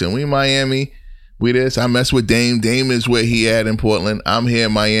 Listen, we in Miami. We this. I mess with Dame. Dame is where he at in Portland. I'm here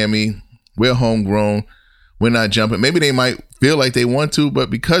in Miami. We're homegrown. We're not jumping. Maybe they might feel like they want to, but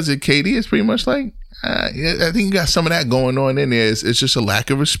because of KD, it's pretty much like. I think you got some of that going on in there. It's just a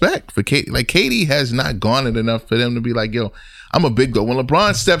lack of respect for KD. Like, KD has not garnered enough for them to be like, yo, I'm a big dog. When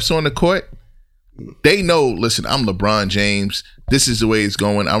LeBron steps on the court, they know, listen, I'm LeBron James. This is the way it's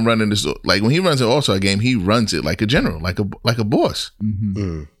going. I'm running this. Like, when he runs an All-Star game, he runs it like a general, like a boss.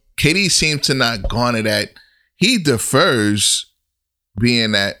 Mm-hmm. KD seems to not garner that. He defers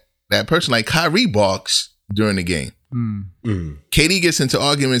being that person. Like, Kyrie barks during the game. KD gets into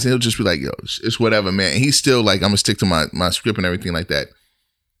arguments and he'll just be like, yo, it's whatever, man. And he's still like, I'm gonna stick to my script and everything like that.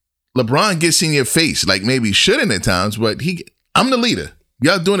 LeBron gets in your face, like maybe he shouldn't at times, but I'm the leader.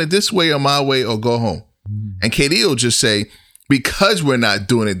 Y'all doing it this way or my way or go home. And KD will just say, because we're not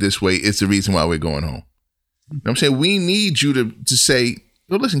doing it this way, it's the reason why we're going home. You know what I'm saying? We need you to say,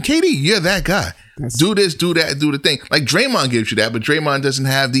 yo, listen, KD, you're that guy. Do this, do that, do the thing. Like Draymond gives you that, but Draymond doesn't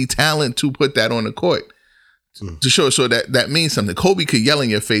have the talent to put that on the court. To show, so that means something. Kobe could yell in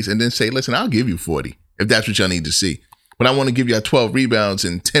your face and then say, listen, I'll give you 40 if that's what y'all need to see. But I want to give y'all 12 rebounds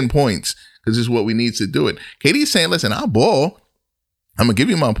and 10 points because this is what we need to do it. KD's saying, listen, I'll ball. I'm going to give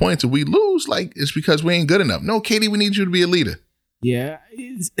you my points. If we lose, like, it's because we ain't good enough. No, KD, we need you to be a leader. Yeah,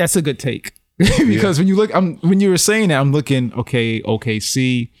 that's a good take. Because when you look, when you were saying that, I'm looking, okay,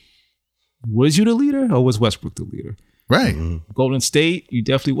 OKC, was you the leader or was Westbrook the leader? Right. Golden State, you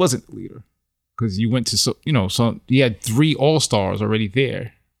definitely wasn't the leader. Because you went to, so you had 3 All-Stars already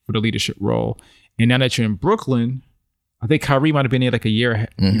there for the leadership role. And now that you're in Brooklyn, I think Kyrie might have been there like a year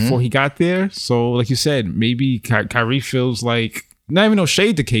before he got there. So like you said, maybe Kyrie feels like, not even no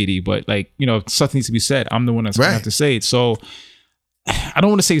shade to KD, but like, something needs to be said. I'm the one that's going to have to say it. So I don't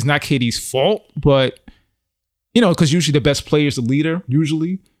want to say it's not KD's fault, but, because usually the best player is the leader,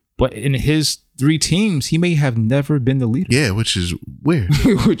 usually. But in his 3 teams, he may have never been the leader. Yeah, which is weird.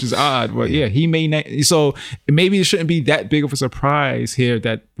 Which is odd. But yeah, he may not. So maybe it shouldn't be that big of a surprise here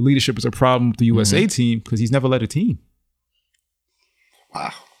that leadership is a problem with the USA team because he's never led a team.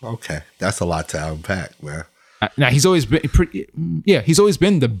 Wow. Okay. That's a lot to unpack, man. Now, he's always been he's always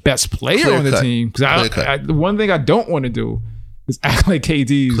been the best player on the team. Because the one thing I don't want to do is act like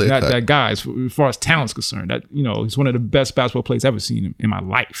KD's not that guy as far as talent's concerned. That he's one of the best basketball players I've ever seen in my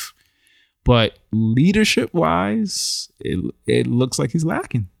life. But leadership-wise, it looks like he's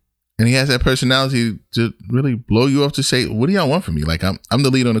lacking. And he has that personality to really blow you off to say, what do y'all want from me? Like, I'm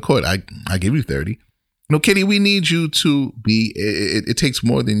the lead on the court. I give you 30. KD, we need you to be, it takes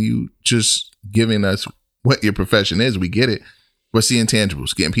more than you just giving us what your profession is. We get it. What's the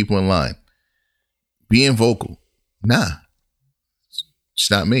intangibles? Getting people in line. Being vocal. Nah.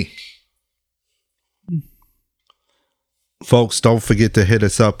 It's not me. Folks, don't forget to hit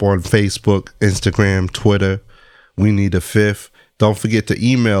us up on Facebook, Instagram, Twitter. We Need a Fifth. Don't forget to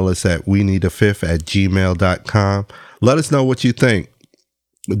email us at weneedafifth@gmail.com. Let us know what you think.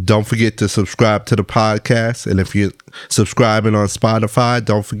 Don't forget to subscribe to the podcast. And if you're subscribing on Spotify,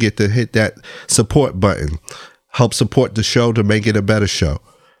 don't forget to hit that support button. Help support the show to make it a better show.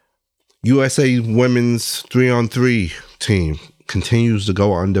 USA Women's 3-on-3 team continues to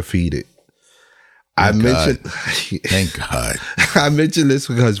go undefeated. Thank God. I mentioned this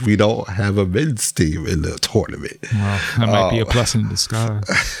because we don't have a men's team in the tournament. Well, that might be a blessing in disguise.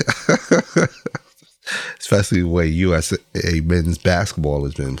 Especially the way USA men's basketball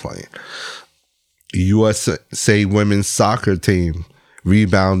has been playing. USA women's soccer team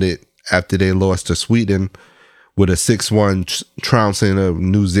rebounded after they lost to Sweden with a 6-1 trouncing of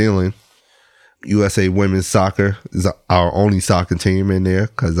New Zealand. USA women's soccer is our only soccer team in there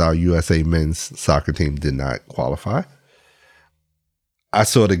because our USA men's soccer team did not qualify. I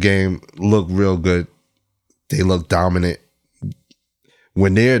saw the game look real good. They look dominant.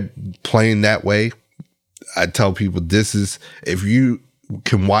 When they're playing that way, I tell people if you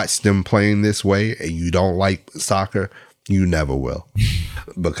can watch them playing this way and you don't like soccer, you never will.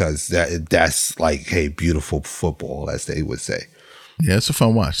 Because that's like, hey, beautiful football, as they would say. Yeah, it's a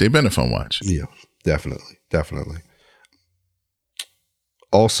fun watch. They've been a fun watch. Yeah, definitely.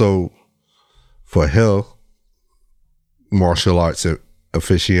 Also, for Hill, martial arts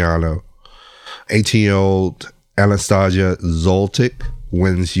aficionado, 18-year-old Anastasia Zoltik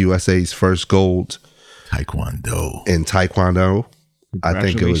wins USA's first gold in Taekwondo. I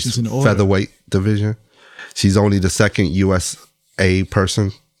think it was featherweight division. She's only the second USA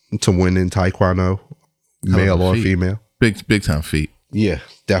person to win in Taekwondo, male or female. Big time feat. Yeah,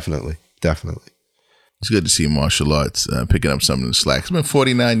 definitely. It's good to see martial arts picking up some of the slack. It's been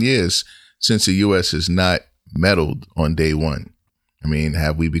 49 years since the U.S. has not medaled on day one. I mean,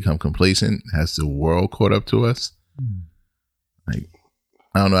 have we become complacent? Has the world caught up to us? Like,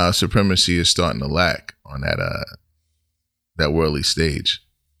 I don't know. Our supremacy is starting to lack on that worldly stage.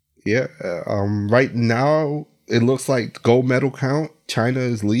 Yeah. Right now, it looks like gold medal count. China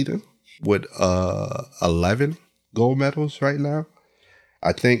is leading with 11 gold medals right now.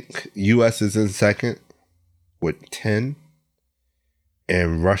 I think U.S. is in second with 10,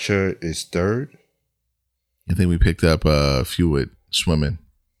 and Russia is third. I think we picked up a few with swimming.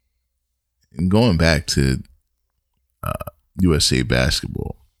 And going back to USA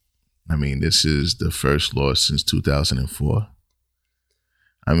basketball, I mean, this is the first loss since 2004.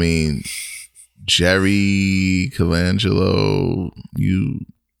 I mean, Jerry Colangelo, you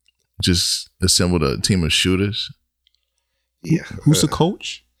just assembled a team of shooters. Yeah. Who's the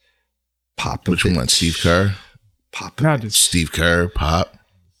coach? Popovich. Which one? Steve Kerr? Popovich. Steve Kerr, Pop.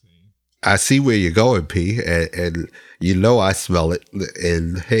 I see where you're going, P, and you know I smell it.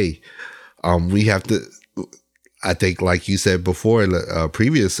 And hey, we have to, I think like you said before in the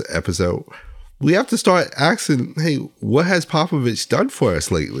previous episode, we have to start asking, hey, what has Popovich done for us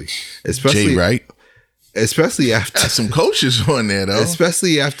lately? Especially Jay Wright. Especially after Got some coaches on there though.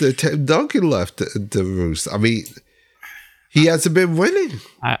 Especially after Tim Duncan left the Roost. I mean, he hasn't been winning.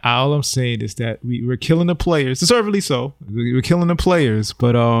 All I'm saying is that we're killing the players, deservedly so. We're killing the players,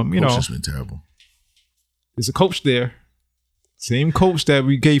 but you know, coach has been terrible. There's a coach there, same coach that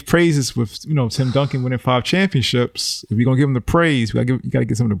we gave praises with. You know, Tim Duncan winning 5 championships. If we're gonna give him the praise, you gotta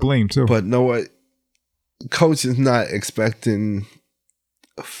give some of the blame too. But know what? Coach is not expecting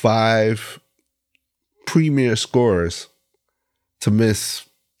 5 premier scorers to miss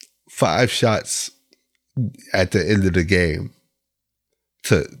 5 shots at the end of the game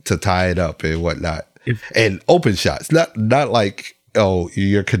to tie it up and whatnot. And open shots. Not like, oh,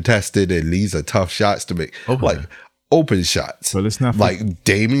 you're contested and these are tough shots to make. Open. Like open shots. But let's not like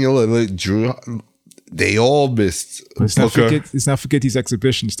Damian Lillard, Drew, they all missed. Let's not forget these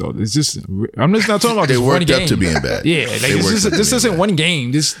exhibitions though. It's just I'm just not talking about they this worked one up game. to being bad. Yeah, like this isn't one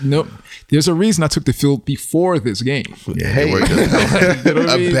game. There's a reason I took the field before this game. Yeah, Hey. they worked up. You know what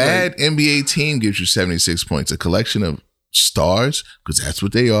I A mean? bad NBA team gives you 76 points. A collection of stars, because that's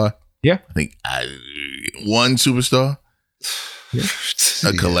what they are. Yeah. I think one superstar. Yeah.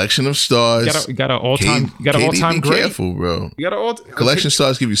 A collection of stars. You got an all-time. You got an all-time be great. careful, bro. You got an Collection of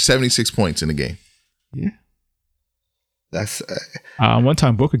stars give you 76 points in the game. Yeah. That's One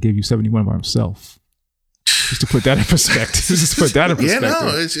time Booker gave you 71 by himself. Just to put that in perspective. Yeah,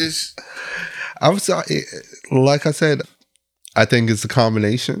 no, it's. I'm sorry. Like I said, I think it's a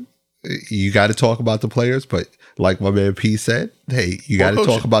combination. You got to talk about the players, but like my man P said, hey, you got to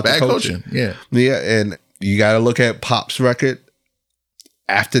talk about the coaching. Yeah, and you got to look at Pop's record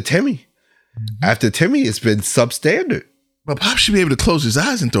after Timmy. After Timmy, it's been substandard. but Pop should be able to close his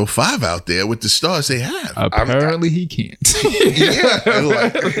eyes and throw 5 out there with the stars they have. Apparently he can't.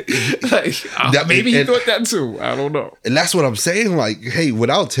 Maybe he thought that too. I don't know. And that's what I'm saying. Like, hey,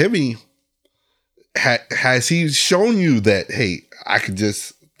 without Timmy, has he shown you that, hey, I could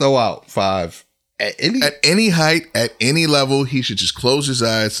just throw out 5 at any height, at any level? He should just close his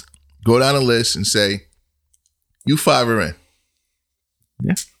eyes, go down a list, and say, "You 5 are in."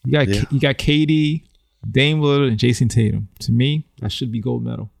 Yeah, you got KD, Dame Lillard, and Jason Tatum. To me, that should be gold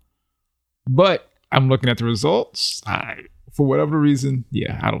medal. But I'm looking at the results. For whatever reason,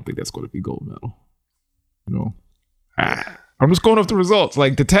 I don't think that's going to be gold medal. You know, I'm just going off the results.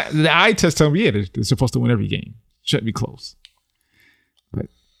 Like the eye test telling me, they're supposed to win every game. Shouldn't be close. But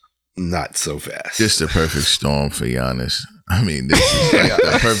not so fast. Just the perfect storm for Giannis. I mean, this is like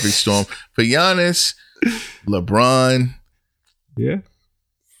the perfect storm for Giannis, LeBron,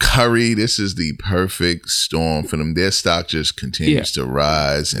 Curry. This is the perfect storm for them. Their stock just continues to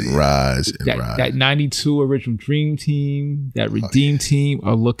rise and rise and rise. That 92 original Dream Team, that Redeem Team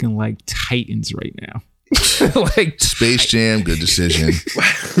are looking like Titans right now. Like Space Jam, good decision.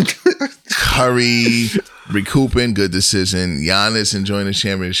 Curry recouping, good decision. Giannis enjoying the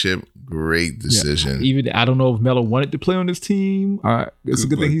championship, great decision. Yeah. Even I don't know if Melo wanted to play on this team. It's a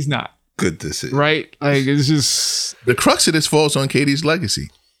good thing he's not. Good decision, right? Like it's just the crux of this falls on KD's legacy.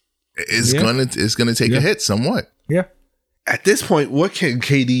 It's gonna take a hit somewhat. Yeah. At this point, what can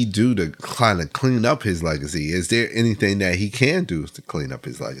KD do to kind of clean up his legacy? Is there anything that he can do to clean up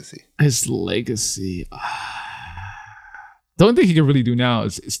his legacy? His legacy. The only thing he can really do now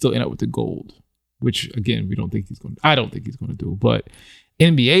is still end up with the gold, which again I don't think he's going to do. But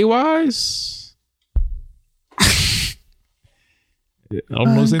NBA wise, Yeah, I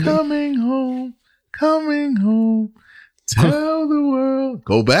don't know his name. Coming home. Tell the world.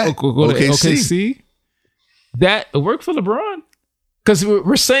 Go back. Go to OKC. That worked for LeBron. Because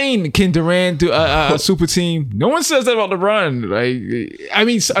we're saying, can Durant do a super team? No one says that about LeBron. Like, I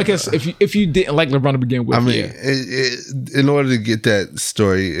mean, I guess if you didn't like LeBron to begin with, I mean, in order to get that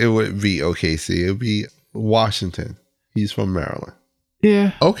story, it would be OKC. It would be Washington. He's from Maryland.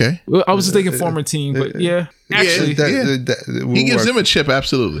 Yeah. Okay. Well, I was just thinking former team, but yeah. Actually, he gives him a chip,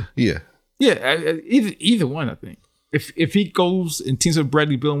 absolutely. Yeah. Yeah, either one, I think. If he goes and teams with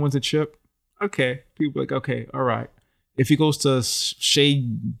Bradley Beal and wins a chip, okay. People are like, okay, all right. If he goes to Shea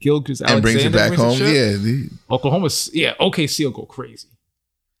Gilgeous and brings it back home, OKC will go crazy.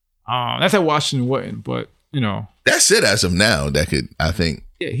 That's at Washington wouldn't, but that's it as of now. That could, I think.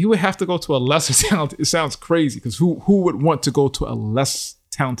 Yeah, he would have to go to a lesser talented. It sounds crazy because who would want to go to a less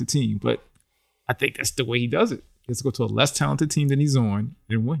talented team? But I think that's the way he does it. He has to go to a less talented team than he's on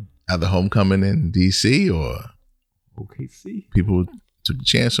and win. Either homecoming in DC or OKC. People took a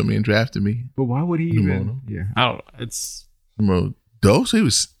chance on me and drafted me. But why would he even? Yeah, I don't know. It's Dose. He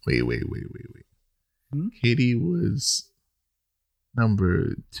was wait. KD was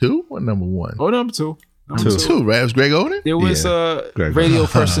number 2 or number 1? Oh, number 2. Number 2, right? It was Greg Oden. There was a radio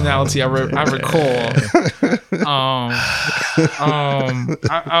personality I recall.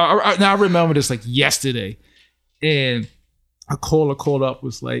 I remember this like yesterday, and a caller called up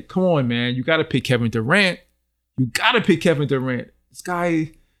was like, "Come on, man, you got to pick Kevin Durant. You got to pick Kevin Durant.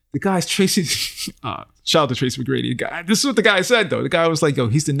 The guy's Tracy." Shout out to Tracy McGrady. This is what the guy said though. The guy was like, "Yo,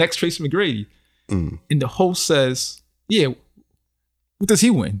 he's the next Tracy McGrady," and the host says, "Yeah, what does he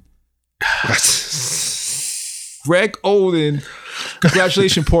win?" Greg Oden,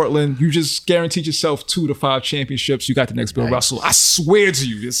 congratulations, Portland. You just guaranteed yourself 2 to 5 championships. You got the next Bill Russell. I swear to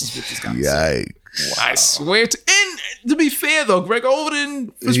you, this is what this guy said. I swear to. And to be fair, though, Greg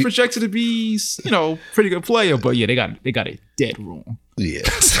Oden was projected to be, pretty good player. But yeah, they got it dead wrong. Yeah.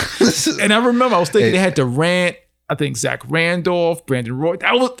 And I remember I was thinking they had Durant. I think Zach Randolph, Brandon Roy.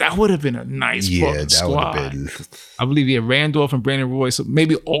 That would have been a nice fucking squad. I believe Randolph and Brandon Roy. So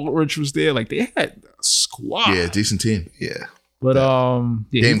maybe Aldridge was there. Like they had a squad. Yeah, decent team. Yeah. But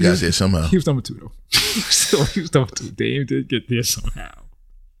Dame got there somehow. He was number 2 though. Still, he was number 2. Dame did get there somehow.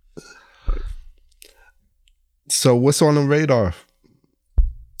 So what's on the radar?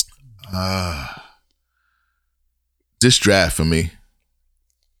 This draft for me.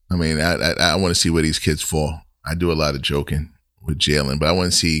 I mean, I want to see where these kids fall. I do a lot of joking with Jalen, but I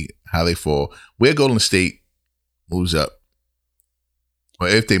want to see how they fall. Where Golden State moves up, or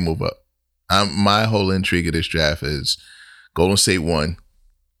if they move up. My whole intrigue of this draft is Golden State 1,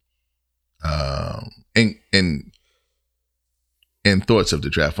 and thoughts of the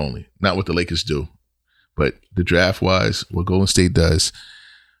draft only, not what the Lakers do, but the draft wise, what Golden State does,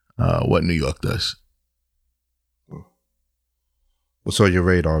 what New York does. What's on your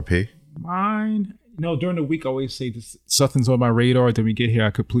radar, P? Mine. During the week, I always say this, something's on my radar. Then we get here,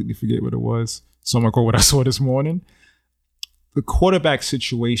 I completely forget what it was. So I'm going to go with what I saw this morning. The quarterback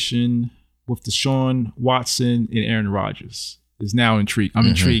situation with Deshaun Watson and Aaron Rodgers is now intrigued. I'm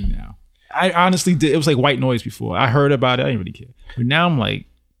intrigued now. I honestly did. It was like white noise before. I heard about it. I didn't really care. But now I'm like,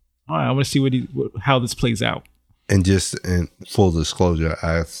 all right, I want to see how this plays out. And just in full disclosure,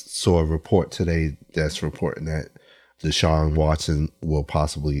 I saw a report today that's reporting that Deshaun Watson will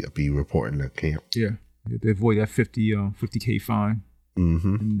possibly be reporting to camp. Yeah, they avoid that $50K fine.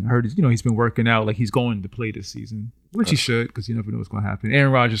 Mm-hmm. And I heard, he's been working out like he's going to play this season, which he should because you never know what's going to happen.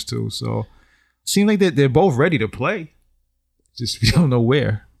 Aaron Rodgers too. So it seems like they're both ready to play. Just we don't know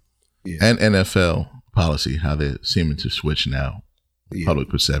where. Yeah. And NFL policy, how they're seeming to switch now. Yeah. Public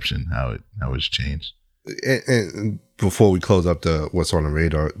perception, how it's changed. And before we close up what's on the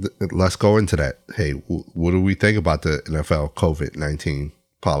radar, let's go into that. Hey, what do we think about the NFL COVID-19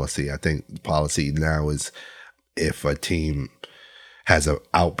 policy? I think the policy now is if a team has an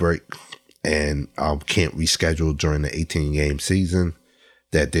outbreak and can't reschedule during the 18-game season,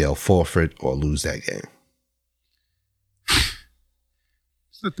 that they'll forfeit or lose that game.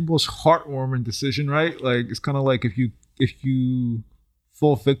 It's not the most heartwarming decision, right? Like it's kind of like if you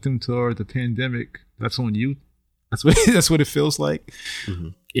fall victim to the pandemic, that's on you. That's what it feels like. Mm-hmm.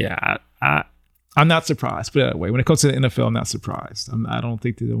 Yeah, I'm not surprised. Put it that way. When it comes to the NFL, I'm not surprised. I don't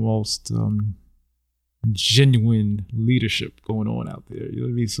think they're the most genuine leadership going on out there. You know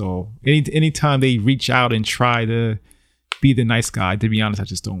what I mean? So anytime they reach out and try to be the nice guy, to be honest, I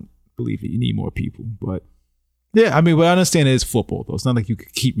just don't believe it. You need more people. But yeah, I mean, what I understand is football, though. It's not like you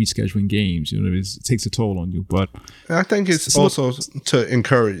could keep rescheduling games. You know, it takes a toll on you. But I think it's also to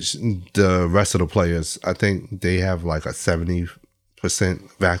encourage the rest of the players. I think they have like a 70%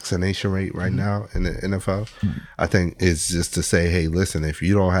 vaccination rate right now in the NFL. I think it's just to say, hey, listen, if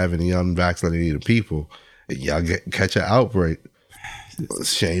you don't have any unvaccinated people, y'all catch an outbreak.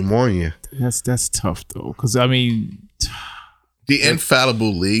 Shame on you. That's tough though, because I mean, the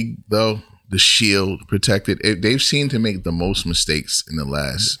infallible league though, the shield protected, they've seemed to make the most mistakes in the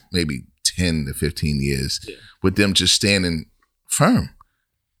last maybe 10 to 15 years with them just standing firm.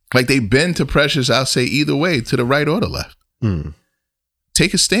 Like they bend to pressures, I'll say either way, to the right or the left.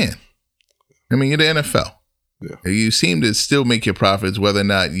 Take a stand. I mean, you're the NFL. Yeah. You seem to still make your profits, whether or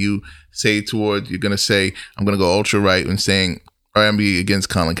not you say you're going to say, I'm going to go ultra right and saying, or I'm be against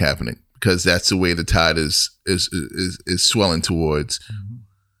Colin Kaepernick, because that's the way the tide is swelling towards,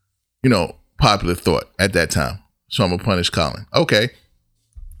 popular thought at that time. So I'm going to punish Colin. Okay,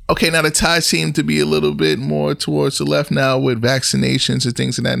 now the tide seemed to be a little bit more towards the left now with vaccinations and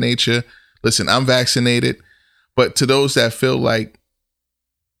things of that nature. Listen, I'm vaccinated, but to those that feel like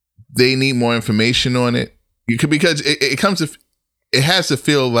they need more information on it, because it has to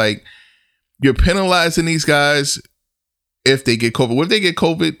feel like you're penalizing these guys if they get COVID. What if they get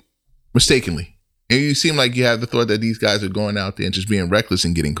COVID mistakenly? And you seem like you have the thought that these guys are going out there and just being reckless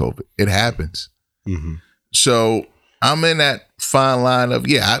and getting COVID. It happens. Mm-hmm. So I'm in that fine line of,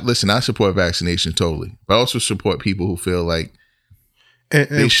 I support vaccination totally, but I also support people who feel like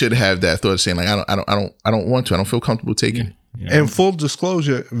they should have that thought of saying like, I don't want to. I don't feel comfortable taking it. Yeah. And full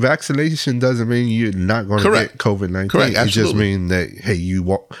disclosure, vaccination doesn't mean you're not going to get COVID-19. Correct. It just means that, hey,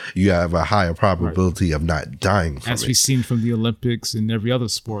 you have a higher probability of not dying from As we've seen from the Olympics and every other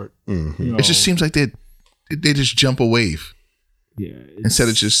sport. Mm-hmm. It just seems like they just jump a wave. Yeah. Instead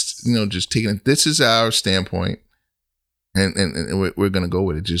of just taking it. This is our standpoint, and we're going to go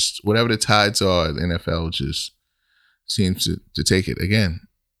with it. Just whatever the tides are, the NFL just seems to take it again.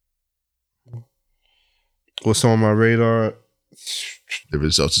 What's on my radar? The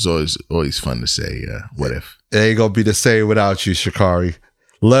results is always fun to say. What if? It ain't gonna be the same without you, Sha'Carri.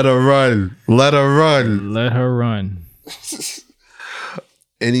 Let her run. Let her run. Let her run.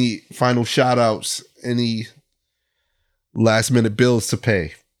 Any final shout outs? Any last minute bills to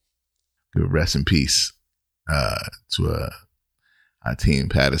pay? Good rest in peace to our team,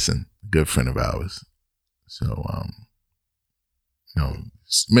 Patterson, a good friend of ours. So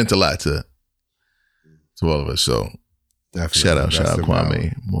it's meant a lot to all of us. So definitely. shout out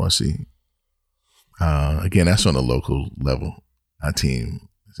Kwame Morsi. Again, that's on a local level. Our team,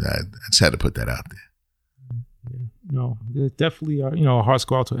 I just had to put that out there. No, definitely. Our hearts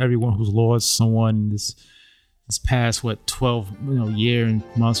go out to everyone who's lost someone this past 12 year and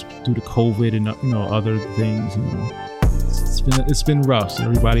months due to COVID and other things. It's been rough. So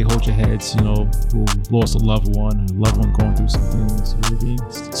everybody hold your heads. Who lost a loved one going through some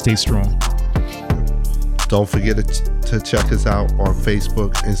things. Stay strong. Don't forget to check us out on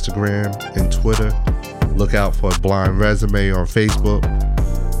Facebook, Instagram, and Twitter. Look out for Blind Resume on Facebook.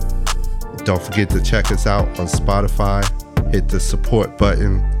 Don't forget to check us out on Spotify. Hit the support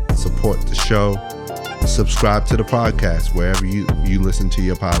button. Support the show. Subscribe to the podcast wherever you listen to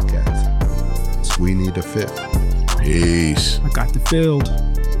your podcast. We need a fifth. Peace. I got the field.